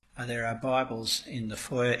There are Bibles in the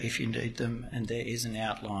foyer if you need them, and there is an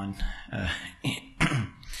outline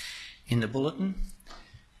in the bulletin.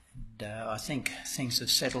 And, I think things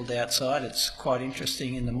have settled outside. It's quite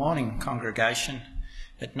interesting. In the morning congregation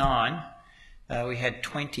at 9, we had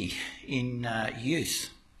 20 in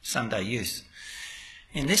youth, Sunday youth.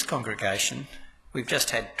 In this congregation, we've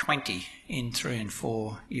just had 20 in 3 and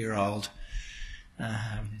 4 year old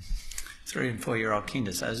 3 and 4 year old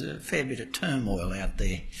kinder, so there's a fair bit of turmoil out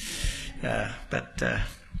there. But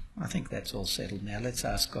I think that's all settled now. Let's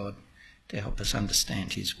ask God to help us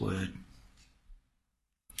understand his word.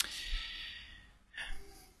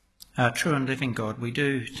 True and living God, we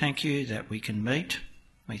do thank you that we can meet.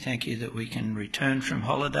 We thank you that we can return from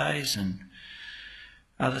holidays and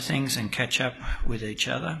other things and catch up with each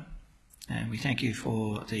other. And we thank you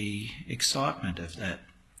for the excitement of that.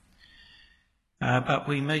 But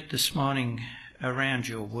we meet this morning around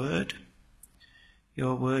your word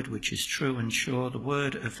which is true and sure, the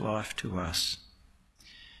word of life to us.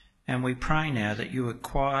 And we pray now that you would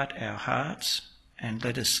quiet our hearts and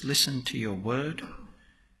let us listen to your word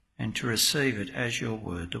and to receive it as your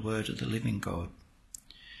word, the word of the living God.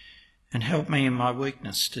 And help me in my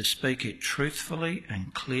weakness to speak it truthfully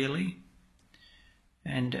and clearly.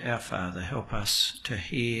 And our Father, help us to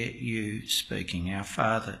hear you speaking, our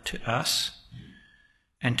Father, to us,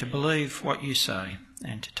 and to believe what you say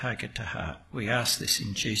and to take it to heart. We ask this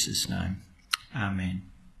in Jesus' name. Amen.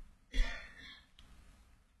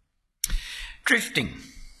 Drifting.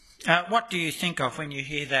 What do you think of when you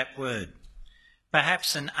hear that word?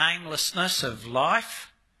 Perhaps an aimlessness of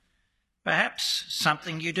life. Perhaps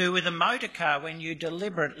something you do with a motor car when you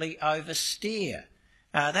deliberately oversteer.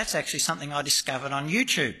 That's actually something I discovered on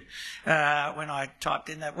YouTube when I typed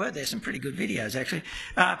in that word. There's some pretty good videos, actually.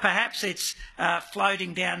 Perhaps it's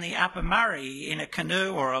floating down the Upper Murray in a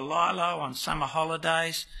canoe or a lilo on summer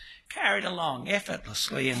holidays, carried along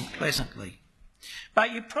effortlessly and pleasantly.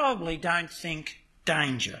 But you probably don't think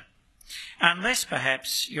danger, unless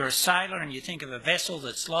perhaps you're a sailor and you think of a vessel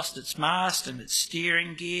that's lost its mast and its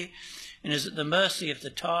steering gear and is at the mercy of the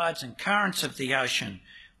tides and currents of the ocean,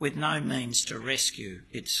 with no means to rescue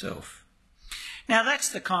itself. Now that's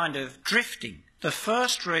the kind of drifting the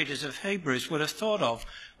first readers of Hebrews would have thought of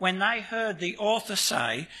when they heard the author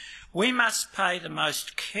say, "We must pay the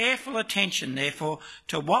most careful attention, therefore,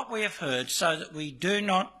 to what we have heard so that we do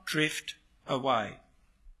not drift away."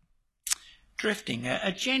 Drifting,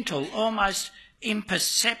 a gentle, almost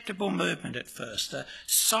imperceptible movement at first, a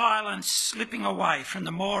silent slipping away from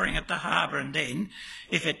the mooring at the harbour and then,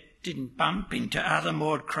 if it didn't bump into other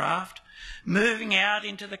moored craft, moving out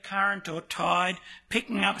into the current or tide,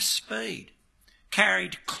 picking up speed,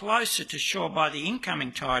 carried closer to shore by the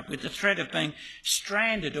incoming tide with the threat of being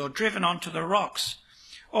stranded or driven onto the rocks,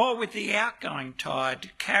 or with the outgoing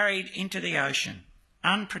tide carried into the ocean,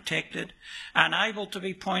 unprotected, unable to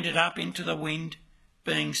be pointed up into the wind,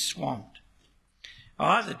 being swamped.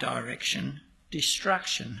 Either direction,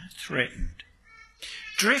 destruction threatened.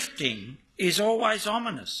 Drifting is always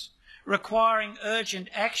ominous, requiring urgent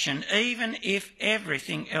action even if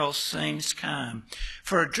everything else seems calm.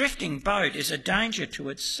 For a drifting boat is a danger to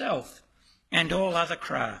itself and all other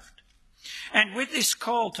craft. And with this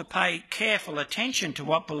call to pay careful attention to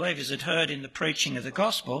what believers had heard in the preaching of the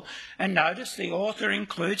gospel, and notice the author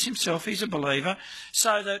includes himself, he's a believer,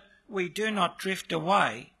 so that we do not drift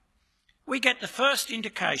away, we get the first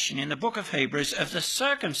indication in the book of Hebrews of the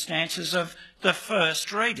circumstances of the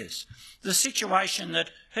first readers, the situation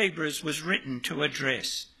that Hebrews was written to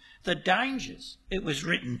address, the dangers it was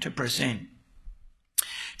written to present.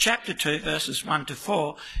 Chapter 2, verses 1 to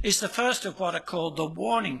 4, is the first of what are called the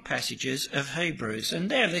warning passages of Hebrews, and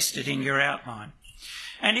they're listed in your outline.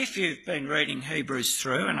 And if you've been reading Hebrews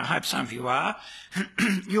through, and I hope some of you are,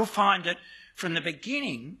 you'll find that from the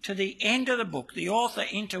beginning to the end of the book, the author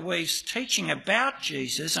interweaves teaching about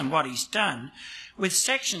Jesus and what he's done with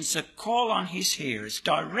sections that call on his hearers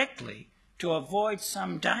directly to avoid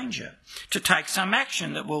some danger, to take some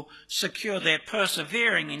action that will secure their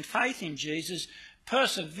persevering in faith in Jesus,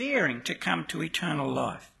 persevering to come to eternal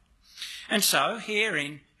life. And so here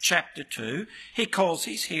in chapter 2, he calls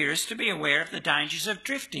his hearers to be aware of the dangers of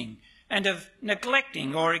drifting and of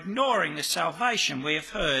neglecting or ignoring the salvation we have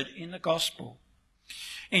heard in the gospel.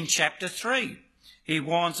 In chapter 3, he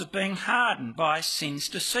warns of being hardened by sin's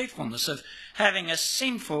deceitfulness, of having a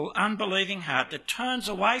sinful, unbelieving heart that turns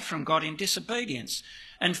away from God in disobedience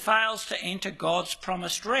and fails to enter God's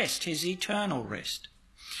promised rest, his eternal rest.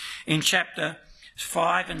 In chapter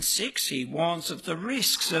 5 and 6, he warns of the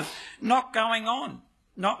risks of not going on,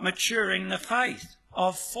 not maturing the faith,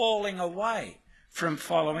 of falling away from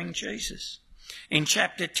following Jesus. In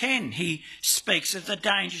chapter 10, he speaks of the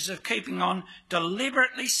dangers of keeping on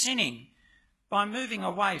deliberately sinning by moving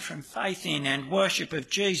away from faith in and worship of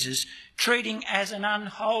Jesus, treating as an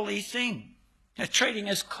unholy thing, treating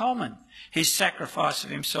as common his sacrifice of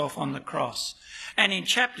himself on the cross. And in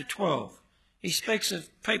chapter 12, he speaks of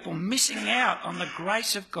people missing out on the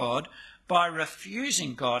grace of God by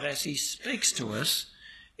refusing God as he speaks to us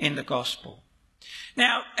in the gospel.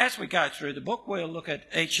 Now, as we go through the book, we'll look at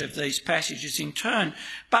each of these passages in turn,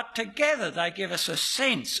 but together they give us a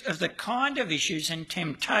sense of the kind of issues and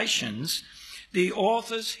temptations the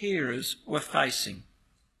author's hearers were facing.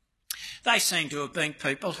 They seem to have been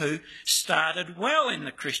people who started well in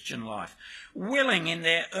the Christian life, willing in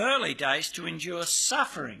their early days to endure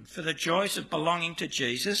suffering for the joys of belonging to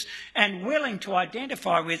Jesus, and willing to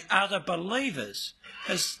identify with other believers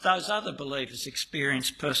as those other believers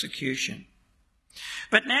experienced persecution.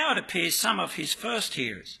 But now it appears some of his first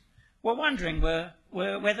hearers were wondering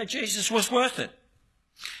whether Jesus was worth it.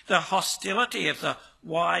 The hostility of the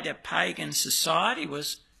wider pagan society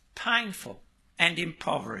was painful and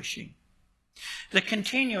impoverishing. The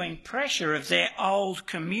continuing pressure of their old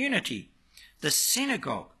community, the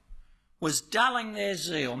synagogue, was dulling their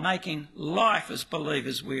zeal, making life as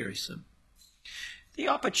believers wearisome. The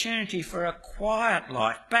opportunity for a quiet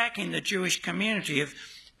life back in the Jewish community of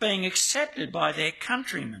being accepted by their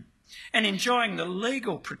countrymen and enjoying the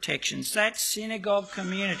legal protections that synagogue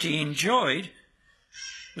community enjoyed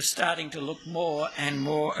was starting to look more and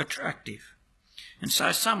more attractive. And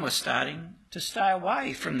so some were starting to stay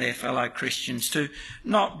away from their fellow Christians, to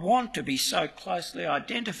not want to be so closely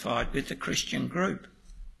identified with the Christian group.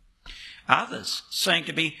 Others seemed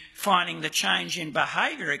to be finding the change in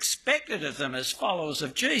behaviour expected of them as followers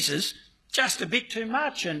of Jesus just a bit too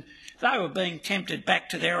much, and they were being tempted back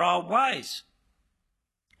to their old ways.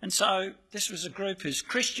 And so this was a group whose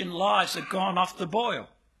Christian lives had gone off the boil.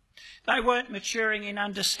 They weren't maturing in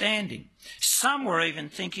understanding. Some were even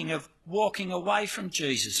thinking of walking away from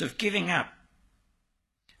Jesus, of giving up.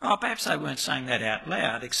 Oh, perhaps they weren't saying that out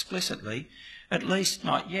loud explicitly, at least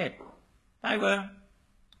not yet. They were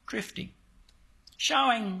drifting,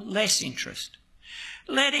 showing less interest,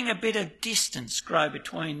 letting a bit of distance grow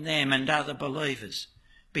between them and other believers,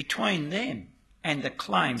 between them and the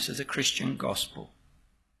claims of the Christian gospel.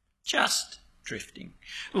 Just drifting,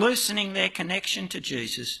 loosening their connection to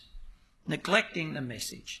Jesus, neglecting the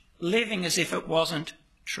message, living as if it wasn't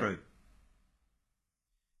true.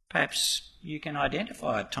 Perhaps you can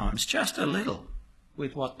identify at times just a little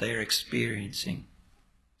with what they're experiencing.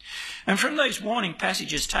 And from these warning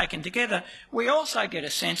passages taken together, we also get a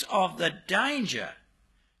sense of the danger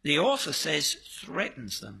the author says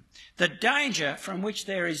threatens them, the danger from which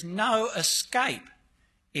there is no escape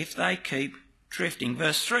if they keep drifting.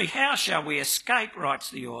 Verse 3, "How shall we escape," writes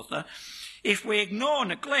the author, "if we ignore,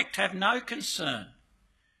 neglect, have no concern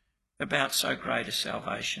about so great a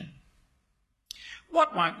salvation?"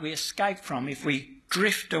 What won't we escape from if we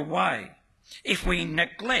drift away, if we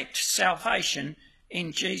neglect salvation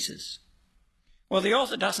in Jesus? Well, the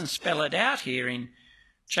author doesn't spell it out here in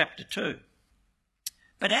chapter 2.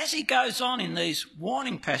 But as he goes on in these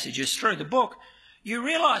warning passages through the book, you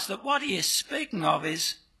realise that what he is speaking of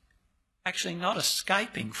is actually not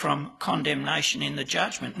escaping from condemnation in the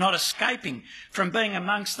judgment, not escaping from being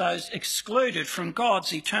amongst those excluded from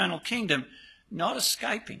God's eternal kingdom, not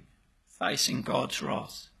escaping facing God's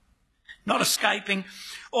wrath, not escaping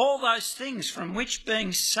all those things from which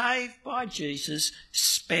being saved by Jesus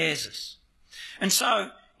spares us. And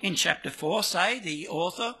so in chapter 4, say, the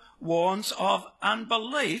author warns of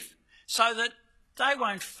unbelief so that they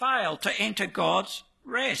won't fail to enter God's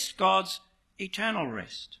rest, God's eternal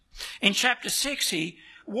rest. In chapter 6, he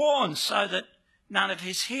warns so that none of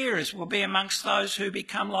his hearers will be amongst those who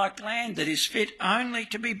become like land that is fit only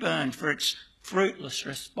to be burned for its fruitless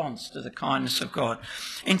response to the kindness of God.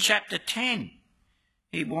 In chapter 10,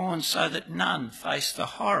 he warns so that none face the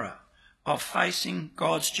horror of facing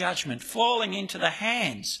God's judgment, falling into the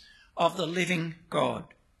hands of the living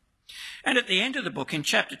God. And at the end of the book, in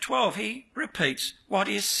chapter 12, he repeats what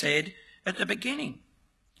is said at the beginning.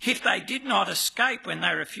 If they did not escape when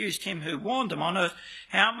they refused him who warned them on earth,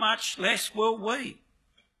 how much less will we?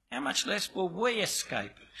 How much less will we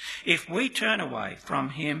escape if we turn away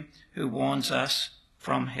from him who warns us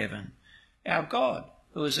from heaven, our God,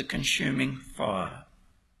 who is a consuming fire?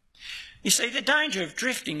 You see, the danger of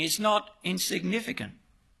drifting is not insignificant.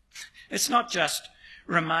 It's not just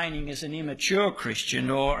remaining as an immature Christian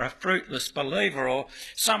or a fruitless believer or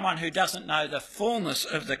someone who doesn't know the fullness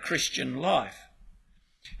of the Christian life.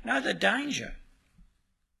 No, the danger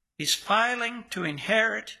is failing to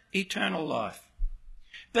inherit eternal life,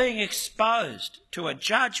 being exposed to a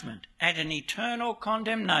judgment and an eternal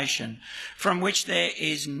condemnation from which there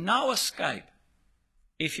is no escape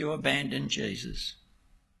if you abandon Jesus.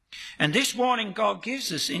 And this warning God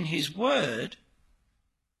gives us in his word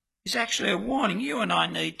is actually a warning you and I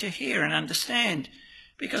need to hear and understand,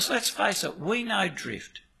 because let's face it, we know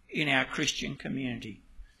drift in our Christian community.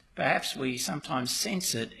 Perhaps we sometimes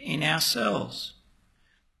sense it in ourselves.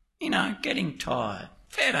 You know, getting tired,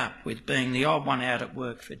 fed up with being the odd one out at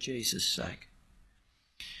work for Jesus' sake.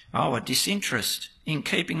 Oh, a disinterest in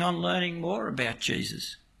keeping on learning more about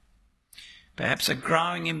Jesus. Perhaps a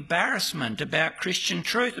growing embarrassment about Christian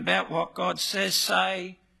truth, about what God says,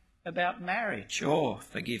 say, about marriage or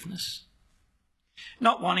forgiveness.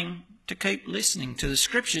 Not wanting to keep listening to the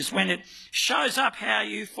scriptures when it shows up how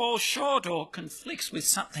you fall short or conflicts with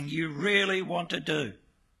something you really want to do.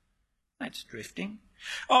 That's drifting.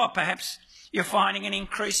 Or perhaps you're finding an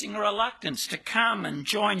increasing reluctance to come and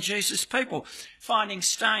join Jesus' people, finding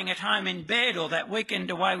staying at home in bed or that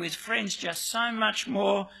weekend away with friends just so much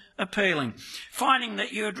more appealing, finding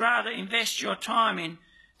that you would rather invest your time in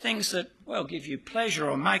things that, well, give you pleasure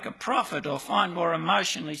or make a profit or find more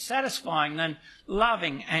emotionally satisfying than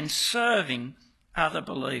loving and serving other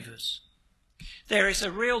believers. There is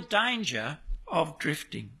a real danger of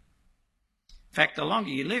drifting. In fact, the longer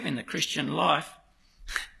you live in the Christian life,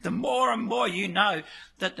 the more and more you know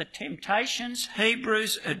that the temptations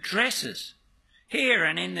Hebrews addresses here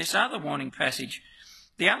and in this other warning passage,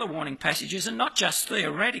 the other warning passages are not just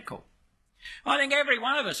theoretical. I think every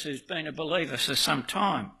one of us who's been a believer for some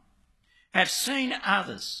time have seen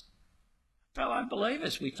others, fellow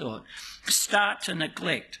believers we thought, start to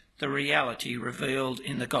neglect the reality revealed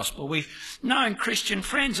in the gospel. We've known Christian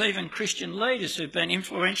friends, even Christian leaders who've been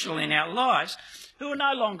influential in our lives, who are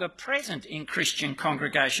no longer present in Christian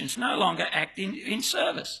congregations, no longer act in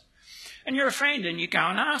service. And you're a friend and you go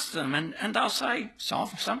and ask them and they'll say,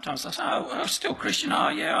 sometimes they'll say, oh, I'm still Christian, oh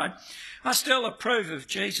yeah, I still approve of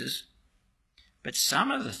Jesus. But some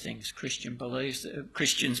of the things Christians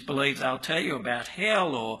believe they'll tell you about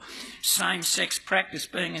hell or same-sex practice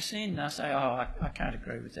being a sin, they'll say, oh, I can't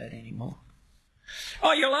agree with that anymore.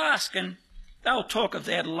 Oh, you'll ask and they'll talk of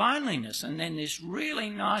their loneliness and then this really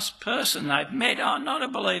nice person they've met, oh, not a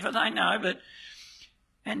believer, they know, but...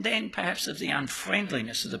 And then perhaps of the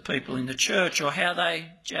unfriendliness of the people in the church or how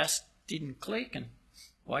they just didn't click and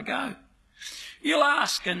why go? You'll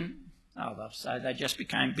ask and, oh, they'll say they just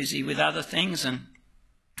became busy with other things and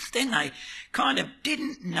then they kind of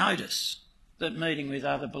didn't notice that meeting with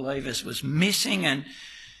other believers was missing and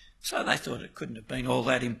so they thought it couldn't have been all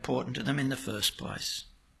that important to them in the first place.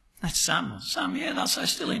 That's some, yeah, they'll say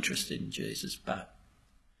still interested in Jesus, but,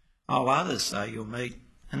 oh, others, though, you'll meet,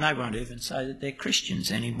 and they won't even say that they're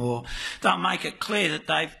Christians anymore. They'll make it clear that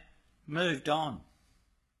they've moved on.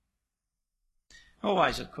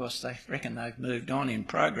 Always, of course, they reckon they've moved on in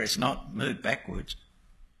progress, not moved backwards.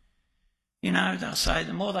 You know, they'll say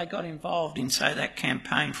the more they got involved in, say, that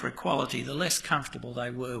campaign for equality, the less comfortable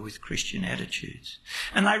they were with Christian attitudes.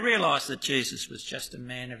 And they realised that Jesus was just a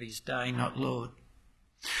man of his day, not Lord.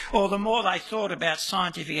 Or the more they thought about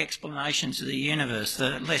scientific explanations of the universe,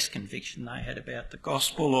 the less conviction they had about the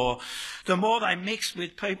gospel. Or the more they mixed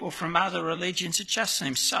with people from other religions, it just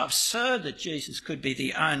seemed so absurd that Jesus could be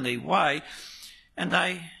the only way, and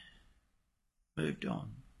they moved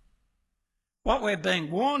on. What we're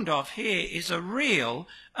being warned of here is a real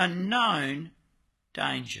and known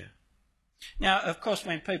danger. Now, of course,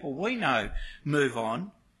 when people we know move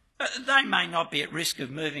on, they may not be at risk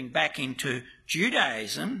of moving back into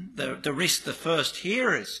Judaism, the risk the first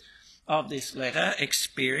hearers of this letter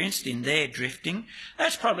experienced in their drifting.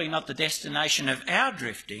 That's probably not the destination of our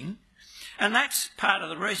drifting, and that's part of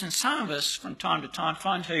the reason some of us from time to time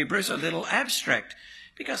find Hebrews a little abstract,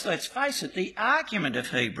 because let's face it, the argument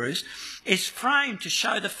of Hebrews is framed to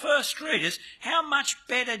show the first readers how much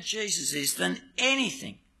better Jesus is than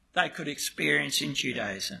anything they could experience in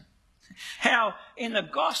Judaism. How in the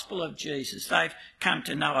gospel of Jesus they've come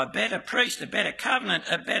to know a better priest, a better covenant,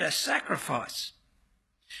 a better sacrifice.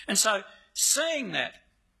 And so seeing that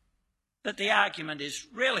the argument is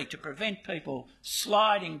really to prevent people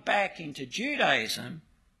sliding back into Judaism,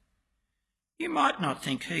 you might not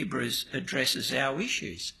think Hebrews addresses our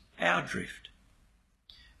issues, our drift.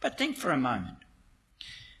 But think for a moment.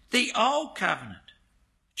 The Old Covenant,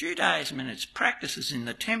 Judaism and its practices in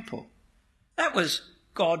the temple, that was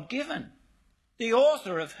God-given. The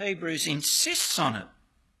author of Hebrews insists on it.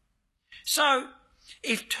 So,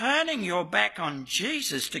 if turning your back on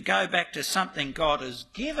Jesus to go back to something God has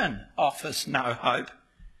given offers no hope,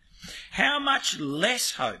 how much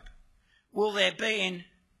less hope will there be in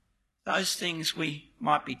those things we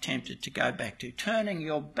might be tempted to go back to, turning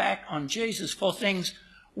your back on Jesus for things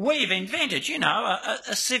we've invented,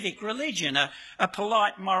 a civic religion, a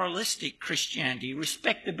polite moralistic Christianity,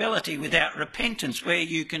 respectability without repentance, where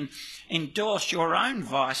you can endorse your own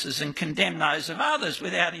vices and condemn those of others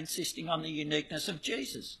without insisting on the uniqueness of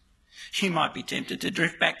Jesus. You might be tempted to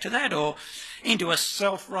drift back to that, or into a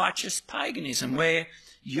self-righteous paganism where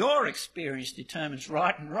your experience determines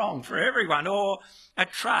right and wrong for everyone, or a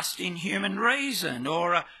trust in human reason,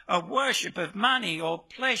 or a worship of money or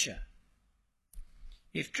pleasure.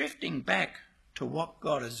 If drifting back to what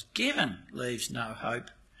God has given leaves no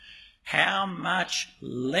hope, how much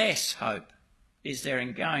less hope is there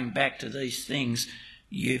in going back to these things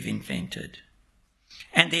you've invented?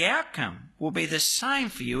 And the outcome will be the same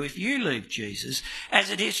for you if you leave Jesus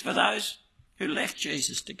as it is for those who left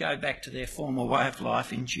Jesus to go back to their former way of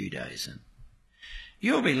life in Judaism.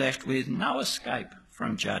 You'll be left with no escape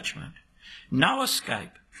from judgment, no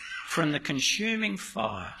escape from the consuming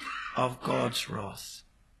fire of God's wrath.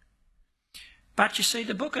 But you see,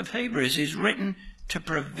 the book of Hebrews is written to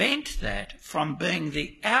prevent that from being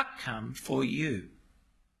the outcome for you.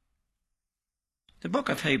 The book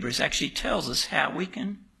of Hebrews actually tells us how we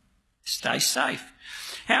can stay safe,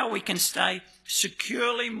 how we can stay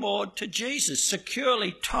securely moored to Jesus,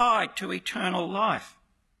 securely tied to eternal life.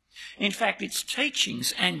 In fact, its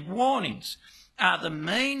teachings and warnings are the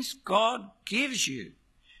means God gives you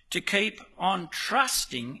to keep on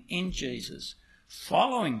trusting in Jesus,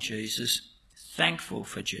 following Jesus, thankful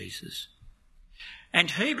for Jesus.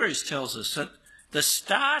 And Hebrews tells us that the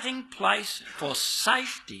starting place for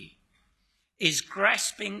safety is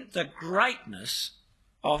grasping the greatness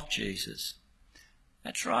of Jesus.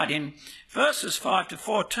 That's right. In verses 5 to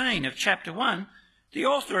 14 of chapter 1, the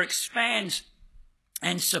author expands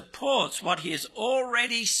and supports what he has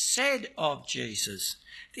already said of Jesus,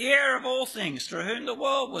 the heir of all things, through whom the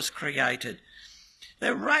world was created,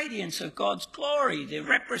 the radiance of God's glory, the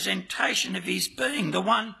representation of his being, the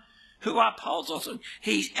one who upholds us.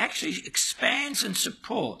 He actually expands and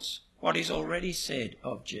supports what is already said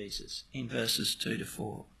of Jesus in verses 2 to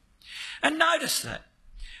 4. And notice that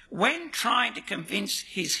when trying to convince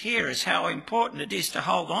his hearers how important it is to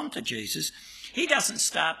hold on to Jesus, he doesn't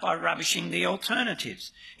start by rubbishing the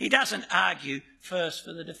alternatives. He doesn't argue first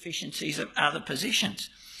for the deficiencies of other positions.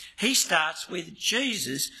 He starts with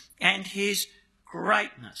Jesus and his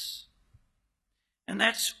greatness. And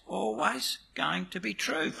that's always going to be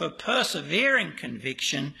true. For persevering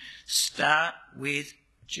conviction, start with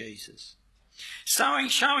Jesus.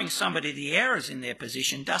 Showing somebody the errors in their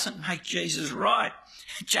position doesn't make Jesus right.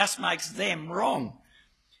 It just makes them wrong.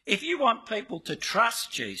 If you want people to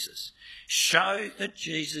trust Jesus, show that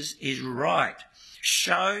Jesus is right.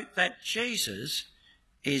 Show that Jesus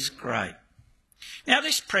is great. Now,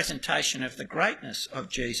 this presentation of the greatness of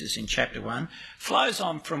Jesus in chapter 1 flows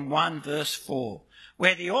on from 1 verse 4,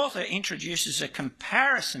 where the author introduces a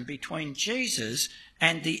comparison between Jesus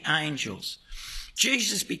and the angels.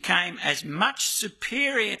 Jesus became as much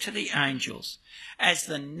superior to the angels as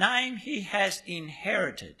the name he has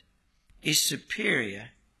inherited is superior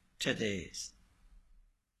to theirs.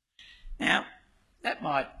 Now, that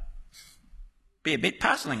might be a bit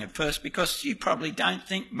puzzling at first because you probably don't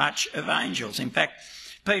think much of angels. In fact,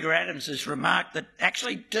 Peter Adams has remarked that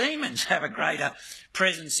actually demons have a greater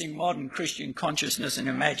presence in modern Christian consciousness and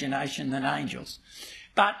imagination than angels.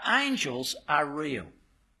 But angels are real.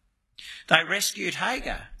 They rescued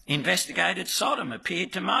Hagar, investigated Sodom,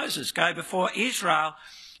 appeared to Moses, go before Israel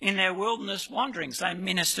in their wilderness wanderings. They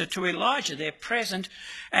minister to Elijah. They're present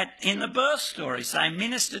in the birth stories. They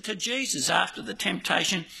minister to Jesus after the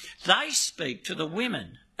temptation. They speak to the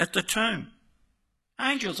women at the tomb.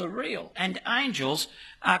 Angels are real and angels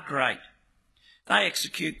are great. They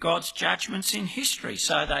execute God's judgments in history.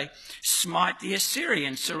 So they smite the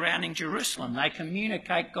Assyrians surrounding Jerusalem. They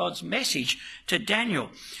communicate God's message to Daniel.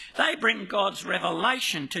 They bring God's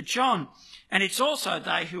revelation to John. And it's also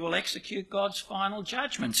they who will execute God's final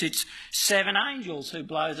judgments. It's 7 angels who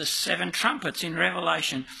blow the 7 trumpets in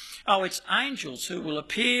Revelation. Oh, it's angels who will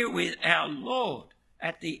appear with our Lord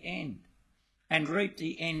at the end and reap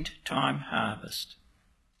the end time harvest.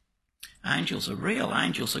 Angels are real,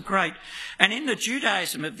 angels are great. And in the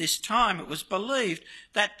Judaism of this time, it was believed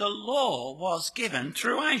that the law was given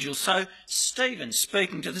through angels. So Stephen,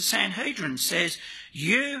 speaking to the Sanhedrin, says,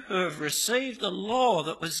 "You who have received the law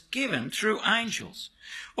that was given through angels."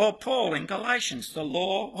 Or Paul in Galatians, the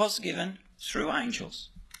law was given through angels.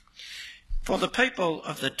 For the people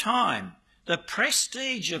of the time, the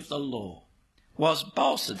prestige of the law was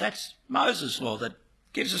bolstered. That's Moses' law that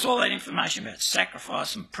Gives us all that information about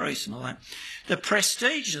sacrifice and priests and all that. The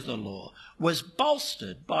prestige of the law was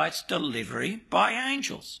bolstered by its delivery by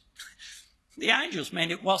angels. The angels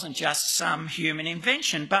meant it wasn't just some human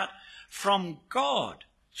invention, but from God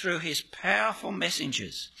through his powerful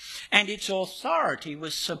messengers, and its authority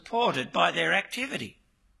was supported by their activity.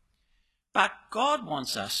 But God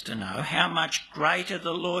wants us to know how much greater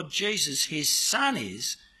the Lord Jesus, his Son,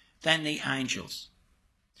 is than the angels,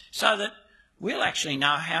 so that we'll actually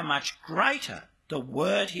know how much greater the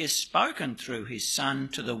word he has spoken through his Son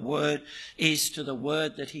to the word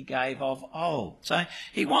that he gave of old. So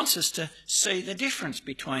he wants us to see the difference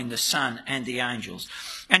between the Son and the angels.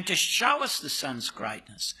 And to show us the Son's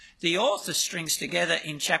greatness, the author strings together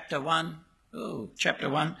in chapter 1,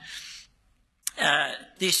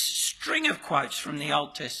 this string of quotes from the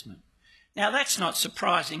Old Testament. Now that's not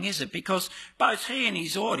surprising, is it? Because both he and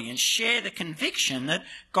his audience share the conviction that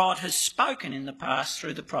God has spoken in the past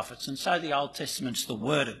through the prophets. And so the Old Testament's the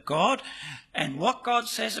word of God, and what God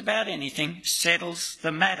says about anything settles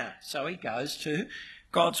the matter. So he goes to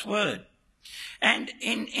God's word. And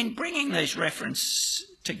in bringing these references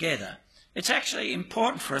together, it's actually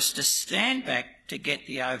important for us to stand back to get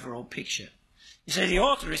the overall picture. You see, the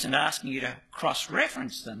author isn't asking you to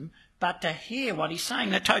cross-reference them, but to hear what he's saying,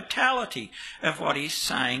 the totality of what he's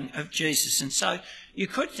saying of Jesus. And so you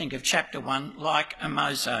could think of chapter 1 like a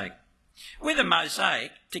mosaic. With a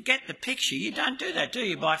mosaic, to get the picture, you don't do that, do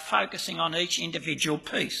you, by focusing on each individual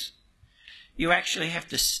piece. You actually have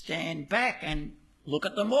to stand back and look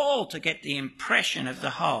at them all to get the impression of the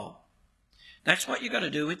whole. That's what you've got to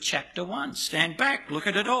do with chapter 1. Stand back, look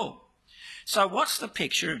at it all. So what's the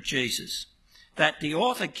picture of Jesus that the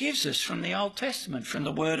author gives us from the Old Testament, from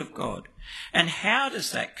the Word of God? And how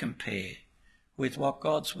does that compare with what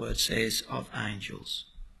God's Word says of angels?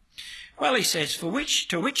 Well, he says, to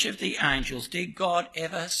which of the angels did God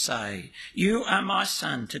ever say, "You are my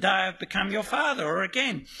son, today I have become your father"? Or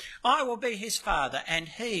again, "I will be his father and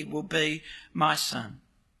he will be my son"?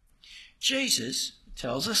 Jesus,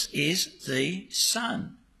 tells us, is the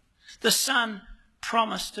Son. The Son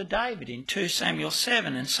promised to David in 2 Samuel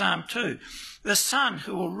 7 and Psalm 2. The Son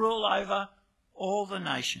who will rule over all the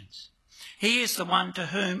nations. He is the one to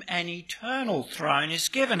whom an eternal throne is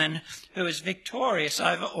given and who is victorious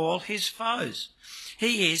over all his foes.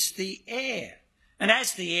 He is the heir, and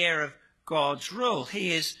as the heir of God's rule,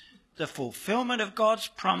 he is the fulfilment of God's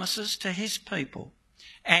promises to his people,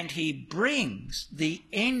 and he brings the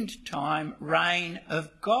end-time reign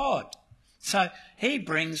of God. So he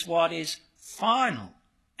brings what is final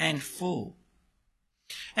and full.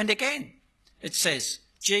 And again, it says,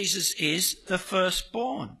 Jesus is the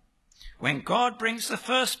firstborn. When God brings the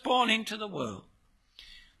firstborn into the world.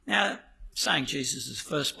 Now, saying Jesus is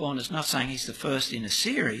firstborn is not saying he's the first in a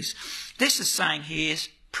series. This is saying he is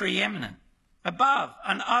preeminent, above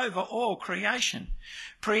and over all creation.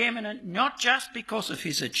 Preeminent not just because of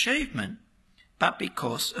his achievement, but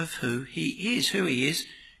because of who he is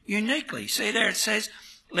uniquely. See there it says,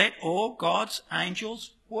 "Let all God's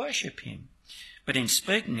angels worship him." But in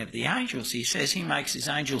speaking of the angels, he says he makes his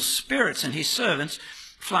angels spirits and his servants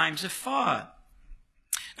flames of fire.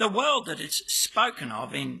 The world that it's spoken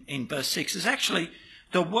of in verse 6 is actually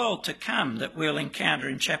the world to come that we'll encounter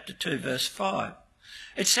in chapter 2, verse 5.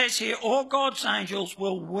 It says here, all God's angels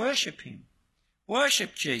will worship him.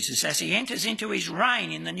 Worship Jesus as he enters into his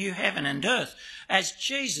reign in the new heaven and earth, as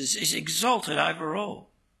Jesus is exalted over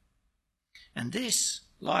all. And this,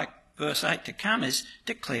 like verse 8 to come, is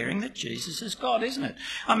declaring that Jesus is God, isn't it?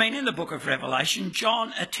 I mean, in the book of Revelation,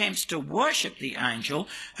 John attempts to worship the angel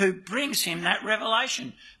who brings him that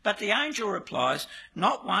revelation. But the angel replies,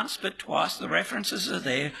 not once but twice, the references are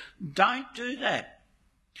there, "Don't do that.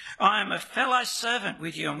 I am a fellow servant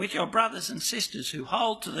with you and with your brothers and sisters who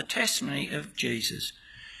hold to the testimony of Jesus.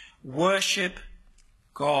 Worship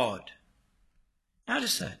God."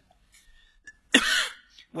 Notice that.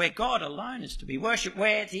 Where God alone is to be worshipped,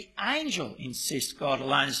 where the angel insists God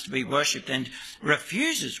alone is to be worshipped and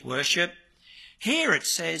refuses worship, here it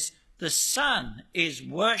says the Son is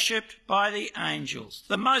worshipped by the angels,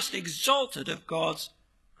 the most exalted of God's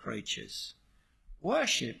creatures,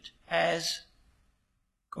 worshipped as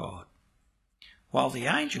God, while the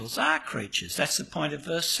angels are creatures. That's the point of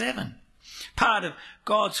verse 7. Part of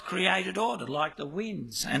God's created order, like the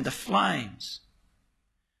winds and the flames.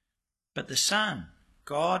 But the Son,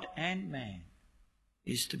 God and man,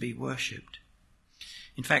 is to be worshipped.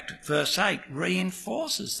 In fact, verse 8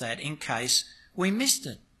 reinforces that in case we missed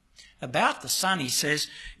it. About the Son, he says,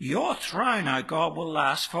 "Your throne, O God, will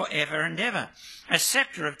last forever and ever. A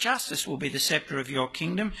sceptre of justice will be the sceptre of your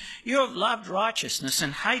kingdom. You have loved righteousness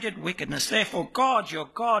and hated wickedness. Therefore God, your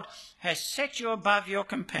God, has set you above your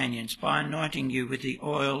companions by anointing you with the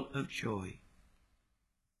oil of joy."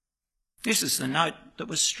 This is the note that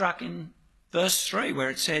was struck in verse 3, where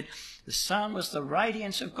it said, "The Son was the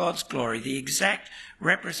radiance of God's glory, the exact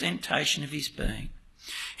representation of his being."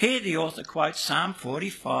 Here the author quotes Psalm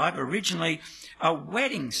 45, originally a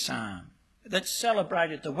wedding psalm that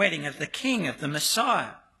celebrated the wedding of the King, of the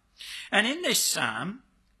Messiah. And in this psalm,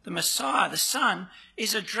 the Messiah, the Son,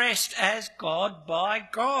 is addressed as God by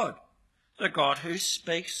God. The God who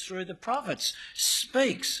speaks through the prophets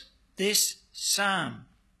speaks this psalm.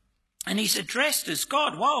 And he's addressed as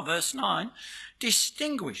God, while verse 9,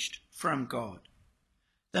 distinguished from God.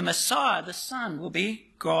 The Messiah, the Son, will be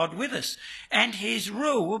God with us, and his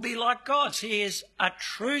rule will be like God's. He is a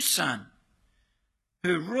true Son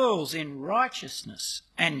who rules in righteousness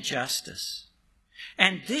and justice.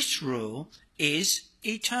 And this rule is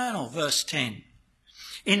eternal, verse 10.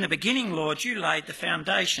 "In the beginning, Lord, you laid the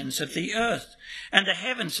foundations of the earth, and the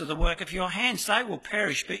heavens are the work of your hands. They will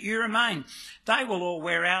perish, but you remain. They will all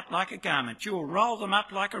wear out like a garment. You will roll them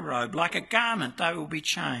up like a robe. Like a garment they will be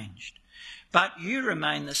changed. But you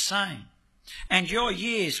remain the same, and your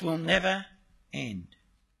years will never end."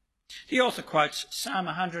 The author quotes Psalm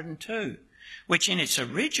 102, which in its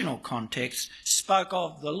original context spoke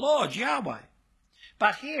of the Lord Yahweh.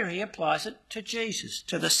 But here he applies it to Jesus,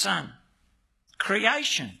 to the Son.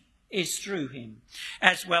 Creation is through him,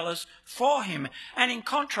 as well as for him. And in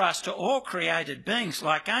contrast to all created beings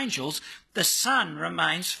like angels, the Son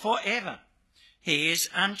remains forever. He is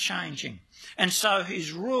unchanging, and so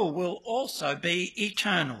his rule will also be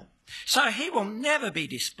eternal. So he will never be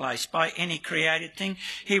displaced by any created thing.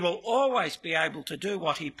 He will always be able to do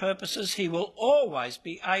what he purposes. He will always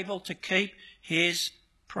be able to keep his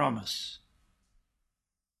promise.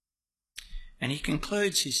 And he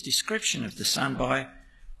concludes his description of the Son by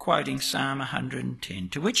quoting Psalm 110.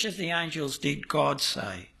 "To which of the angels did God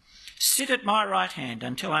say, 'Sit at my right hand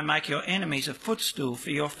until I make your enemies a footstool for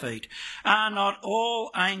your feet'? Are not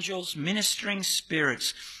all angels ministering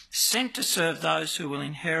spirits sent to serve those who will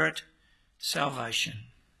inherit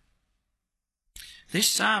salvation?" This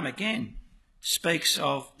psalm again speaks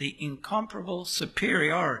of the incomparable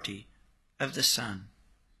superiority of the Son.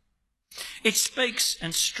 It speaks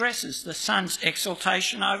and stresses the Son's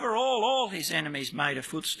exaltation over all his enemies made a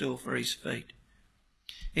footstool for his feet.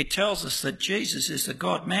 It tells us that Jesus is the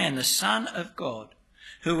God-man, the Son of God,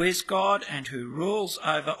 who is God and who rules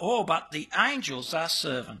over all, but the angels are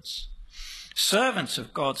servants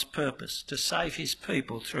of God's purpose to save his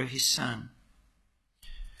people through his Son.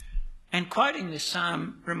 And quoting this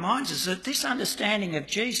psalm reminds us that this understanding of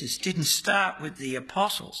Jesus didn't start with the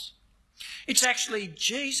apostles. It's actually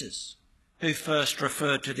Jesus who first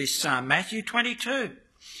referred to this psalm. Matthew 22.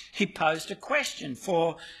 He posed a question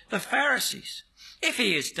for the Pharisees. "If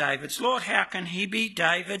he is David's Lord, how can he be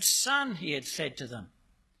David's son?" he had said to them,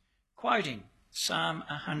 quoting Psalm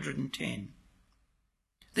 110.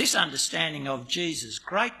 This understanding of Jesus'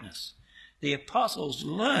 greatness, the apostles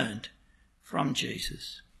learned from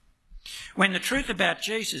Jesus. When the truth about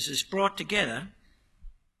Jesus is brought together,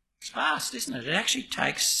 it's vast, isn't it? It actually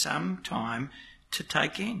takes some time to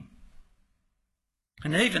take in.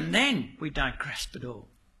 And even then, we don't grasp it all.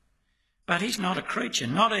 But he's not a creature,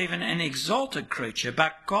 not even an exalted creature,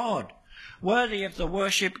 but God, worthy of the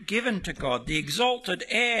worship given to God, the exalted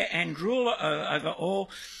heir and ruler over all,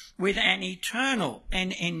 with an eternal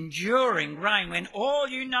and enduring reign. When all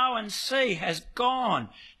you know and see has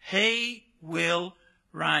gone, he will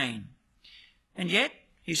reign. And yet,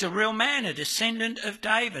 he's a real man, a descendant of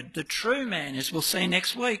David, the true man, as we'll see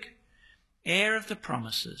next week, heir of the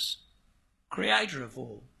promises, creator of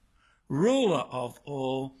all, ruler of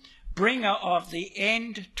all, bringer of the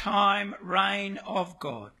end-time reign of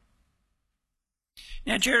God.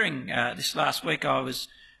 Now, during this last week, I was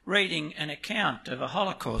reading an account of a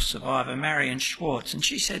Holocaust survivor, Marion Schwartz, and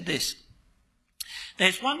she said this: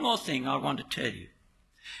 "There's one more thing I want to tell you.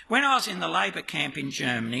 When I was in the labour camp in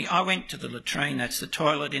Germany, I went to the latrine, that's the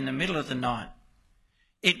toilet, in the middle of the night.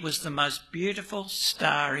 It was the most beautiful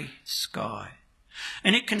starry sky,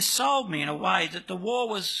 and it consoled me in a way that the war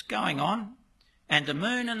was going on, and the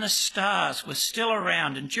moon and the stars were still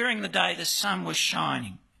around, and during the day the sun was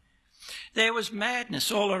shining. There was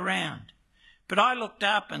madness all around, but I looked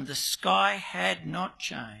up and the sky had not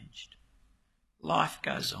changed. Life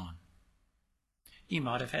goes on." You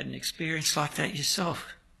might have had an experience like that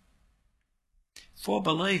yourself. For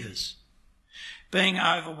believers, being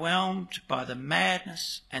overwhelmed by the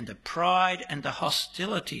madness and the pride and the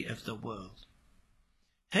hostility of the world.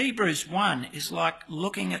 Hebrews 1 is like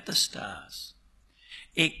looking at the stars.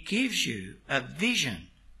 It gives you a vision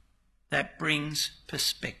that brings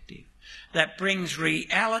perspective, that brings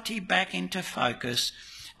reality back into focus,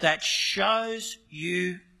 that shows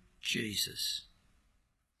you Jesus.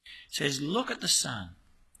 It says, look at the sun,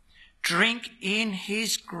 drink in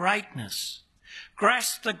his greatness,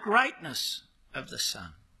 grasp the greatness of the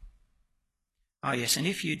sun. Oh yes, and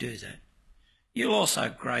if you do that, you'll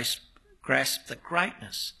also grasp the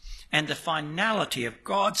greatness and the finality of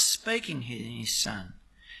God speaking in his Son,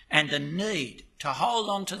 and the need to hold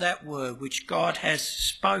on to that word which God has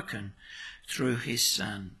spoken through his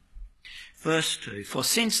Son. Verse 2, for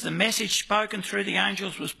since the message spoken through the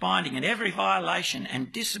angels was binding, and every violation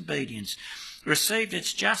and disobedience received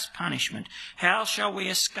its just punishment, how shall we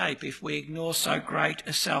escape if we ignore so great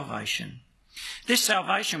a salvation? This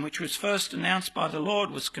salvation, which was first announced by the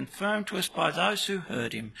Lord, was confirmed to us by those who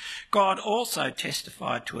heard him. God also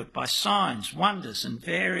testified to it by signs, wonders, and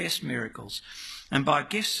various miracles, and by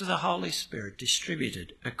gifts of the Holy Spirit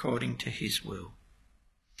distributed according to his will.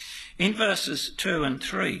 In verses 2 and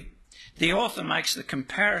 3, the author makes the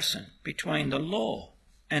comparison between the law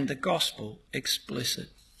and the gospel explicit.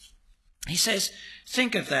 He says,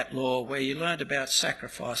 think of that law where you learned about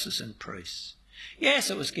sacrifices and priests. Yes,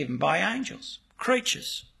 it was given by angels,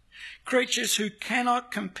 creatures who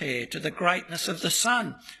cannot compare to the greatness of the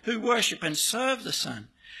Son, who worship and serve the Son.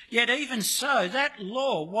 Yet even so, that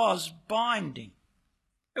law was binding.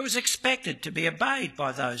 It was expected to be obeyed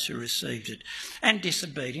by those who received it, and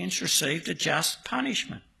disobedience received a just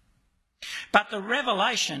punishment. But the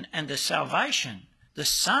revelation and the salvation the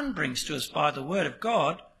Son brings to us by the word of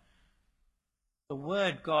God, the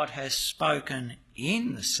word God has spoken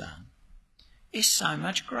in the Son, is so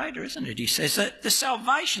much greater, isn't it? He says that the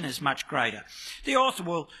salvation is much greater. The author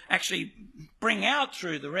will actually bring out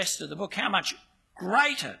through the rest of the book how much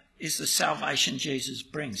greater is the salvation Jesus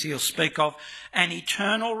brings. He'll speak of an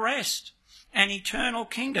eternal rest, an eternal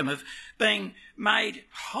kingdom of being made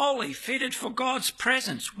holy, fitted for God's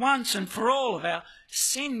presence, once and for all, of our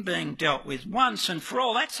sin being dealt with once and for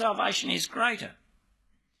all. That salvation is greater.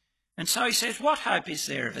 And so he says, what hope is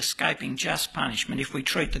there of escaping just punishment if we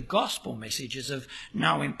treat the gospel message as of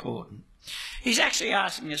no importance? He's actually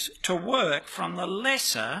asking us to work from the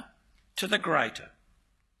lesser to the greater.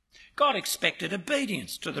 God expected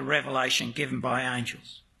obedience to the revelation given by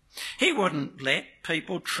angels. He wouldn't let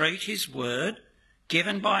people treat his word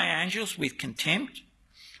given by angels with contempt.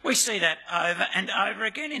 We see that over and over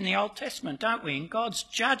again in the Old Testament, don't we, in God's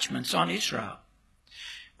judgments on Israel.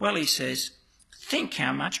 Well, he says, think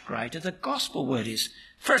how much greater the gospel word is.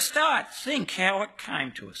 For a start, think how it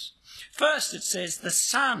came to us. First, it says the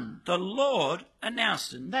Son, the Lord,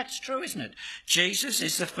 announced it. And that's true, isn't it? Jesus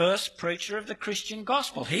is the first preacher of the Christian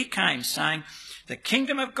gospel. He came saying, the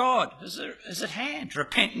kingdom of God is at hand.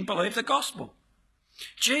 Repent and believe the gospel.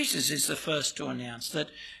 Jesus is the first to announce that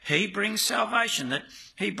he brings salvation, that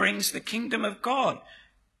he brings the kingdom of God.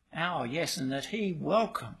 Oh, yes, and that he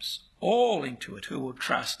welcomes all into it who will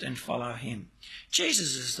trust and follow him.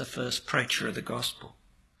 Jesus is the first preacher of the gospel.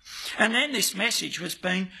 And then this message was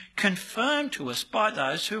being confirmed to us by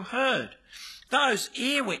those who heard. Those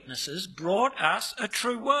ear witnesses brought us a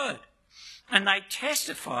true word, and they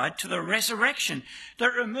testified to the resurrection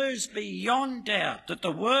that removes beyond doubt that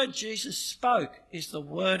the word Jesus spoke is the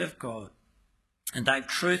word of God. And they've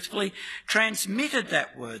truthfully transmitted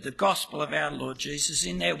that word, the gospel of our Lord Jesus,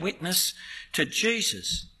 in their witness to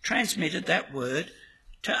Jesus, transmitted that word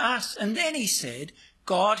to us. And then he said,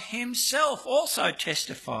 God himself also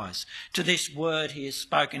testifies to this word he has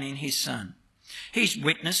spoken in his Son. He's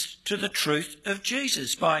witnessed to the truth of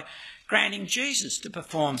Jesus by granting Jesus to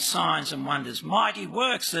perform signs and wonders, mighty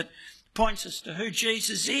works that points us to who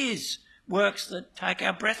Jesus is, works that take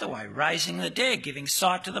our breath away, raising the dead, giving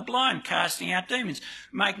sight to the blind, casting out demons,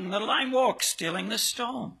 making the lame walk, stilling the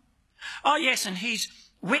storm. Oh yes, and he's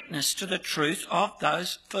witnessed to the truth of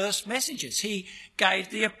those first messages. He gave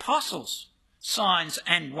the apostles signs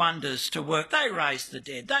and wonders to work. They raised the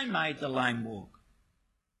dead. They made the lame walk.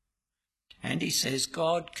 And he says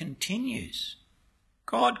God continues.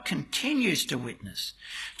 God continues to witness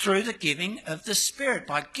through the giving of the Spirit,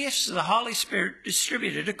 by gifts of the Holy Spirit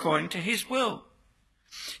distributed according to his will.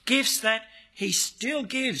 Gifts that he still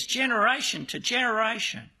gives generation to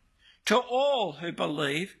generation to all who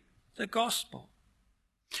believe the gospel.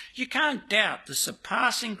 You can't doubt the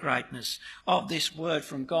surpassing greatness of this word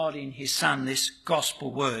from God in his Son, this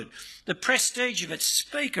gospel word. The prestige of its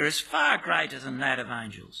speaker is far greater than that of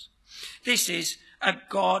angels. This is a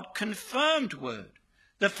God-confirmed word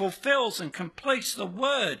that fulfills and completes the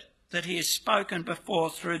word that he has spoken before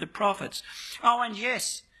through the prophets. Oh, and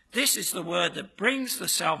yes, this is the word that brings the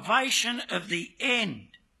salvation of the end,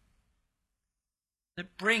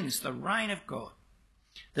 that brings the reign of God,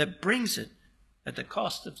 that brings it at the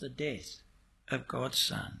cost of the death of God's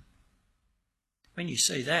Son. When you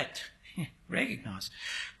see that, recognise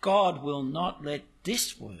God will not let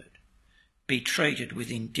this word be treated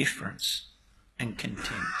with indifference and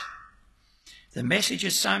contempt. The message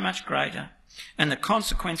is so much greater, and the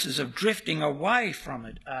consequences of drifting away from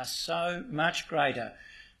it are so much greater.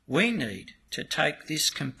 We need to take this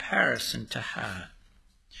comparison to heart.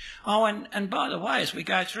 Oh, and by the way, as we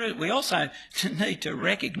go through it, we also need to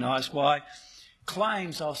recognise why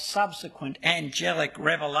claims of subsequent angelic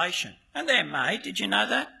revelation, and they're made, did you know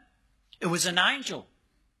that? It was an angel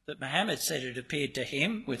that Muhammad said had appeared to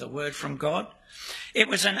him with a word from God. It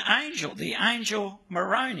was an angel, the angel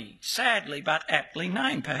Moroni, sadly but aptly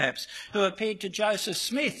named perhaps, who appeared to Joseph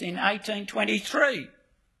Smith in 1823.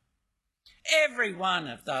 Every one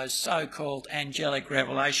of those so-called angelic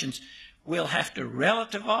revelations will have to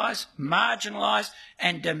relativise, marginalise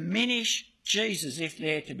and diminish Jesus if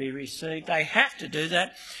they're to be received. They have to do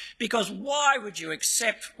that, because why would you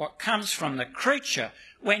accept what comes from the creature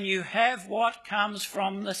when you have what comes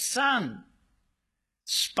from the Son,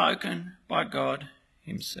 spoken by God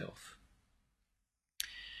himself?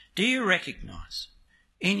 Do you recognise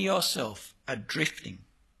in yourself a drifting,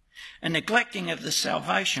 a neglecting of the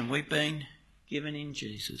salvation we've been given in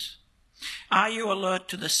Jesus? Are you alert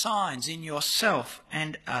to the signs in yourself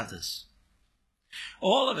and others?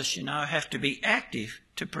 All of us, have to be active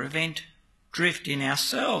to prevent drift in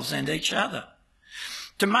ourselves and each other,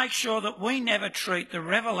 to make sure that we never treat the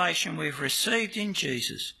revelation we've received in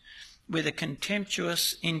Jesus with a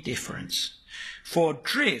contemptuous indifference, for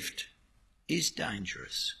drift is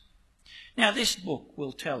dangerous. Now, this book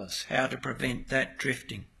will tell us how to prevent that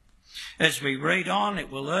drifting. As we read on,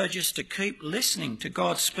 it will urge us to keep listening to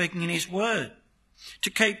God speaking in his word, to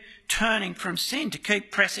keep turning from sin, to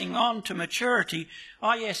keep pressing on to maturity.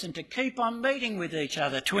 Oh yes, and to keep on meeting with each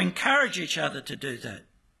other, to encourage each other to do that.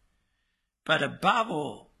 But above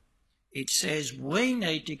all, it says we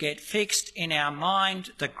need to get fixed in our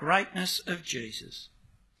mind the greatness of Jesus.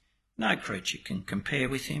 No creature can compare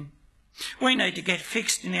with him. We need to get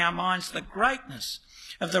fixed in our minds the greatness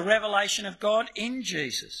of the revelation of God in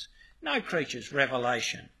Jesus. No creature's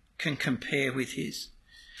revelation can compare with his.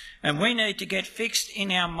 And we need to get fixed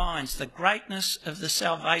in our minds the greatness of the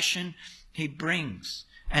salvation he brings.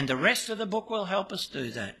 And the rest of the book will help us do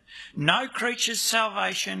that. No creature's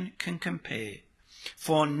salvation can compare,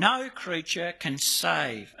 for no creature can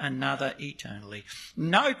save another eternally.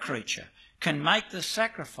 No creature can make the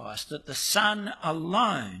sacrifice that the Son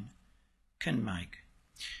alone can make.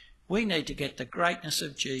 We need to get the greatness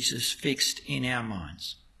of Jesus fixed in our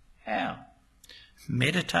minds. How?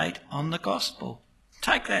 Meditate on the gospel.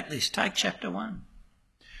 Take that list, take chapter 1.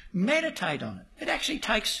 Meditate on it. It actually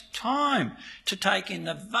takes time to take in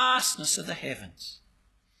the vastness of the heavens.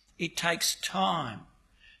 It takes time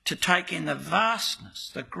to take in the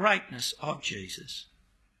vastness, the greatness of Jesus.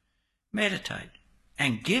 Meditate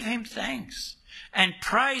and give him thanks and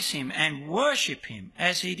praise him and worship him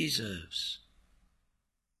as he deserves.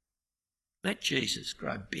 Let Jesus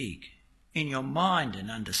grow big in your mind and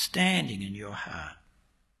understanding in your heart.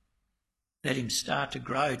 Let him start to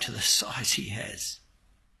grow to the size he has.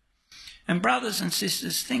 And brothers and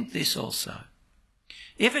sisters, think this also.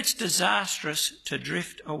 If it's disastrous to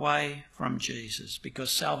drift away from Jesus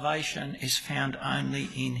because salvation is found only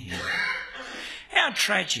in him, how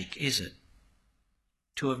tragic is it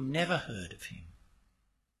to have never heard of him,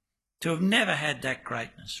 to have never had that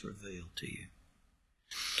greatness revealed to you?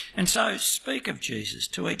 And so speak of Jesus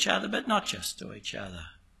to each other, but not just to each other.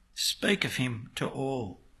 Speak of him to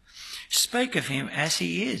all. Speak of him as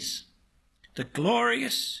he is, the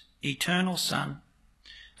glorious, eternal Son,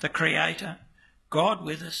 the Creator, God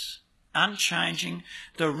with us, unchanging,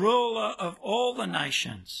 the ruler of all the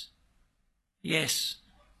nations. Yes,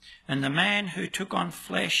 and the man who took on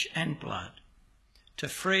flesh and blood to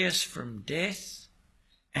free us from death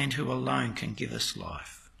and who alone can give us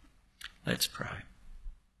life. Let's pray.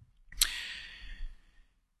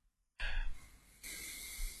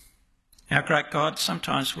 Our great God,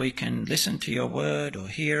 sometimes we can listen to your word or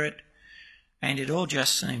hear it, and it all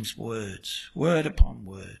just seems words, word upon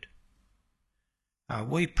word.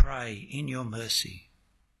 We pray in your mercy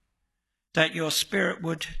that your Spirit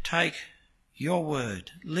would take your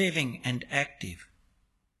word, living and active,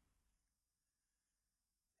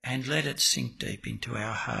 and let it sink deep into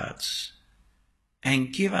our hearts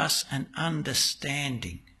and give us an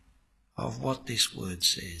understanding of what this word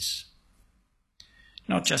says.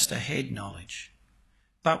 Not just a head knowledge,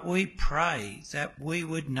 but we pray that we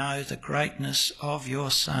would know the greatness of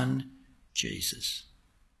your Son, Jesus.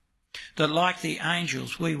 That like the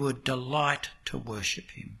angels we would delight to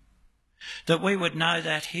worship him. That we would know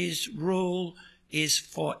that his rule is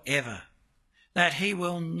forever, that he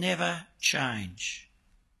will never change,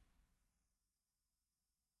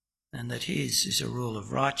 and that his is a rule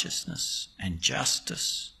of righteousness and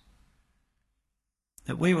justice.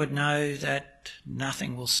 That we would know that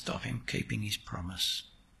nothing will stop him keeping his promise.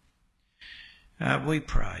 We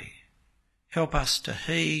pray, help us to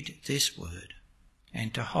heed this word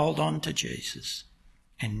and to hold on to Jesus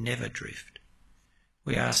and never drift.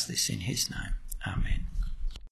 We ask this in his name. Amen.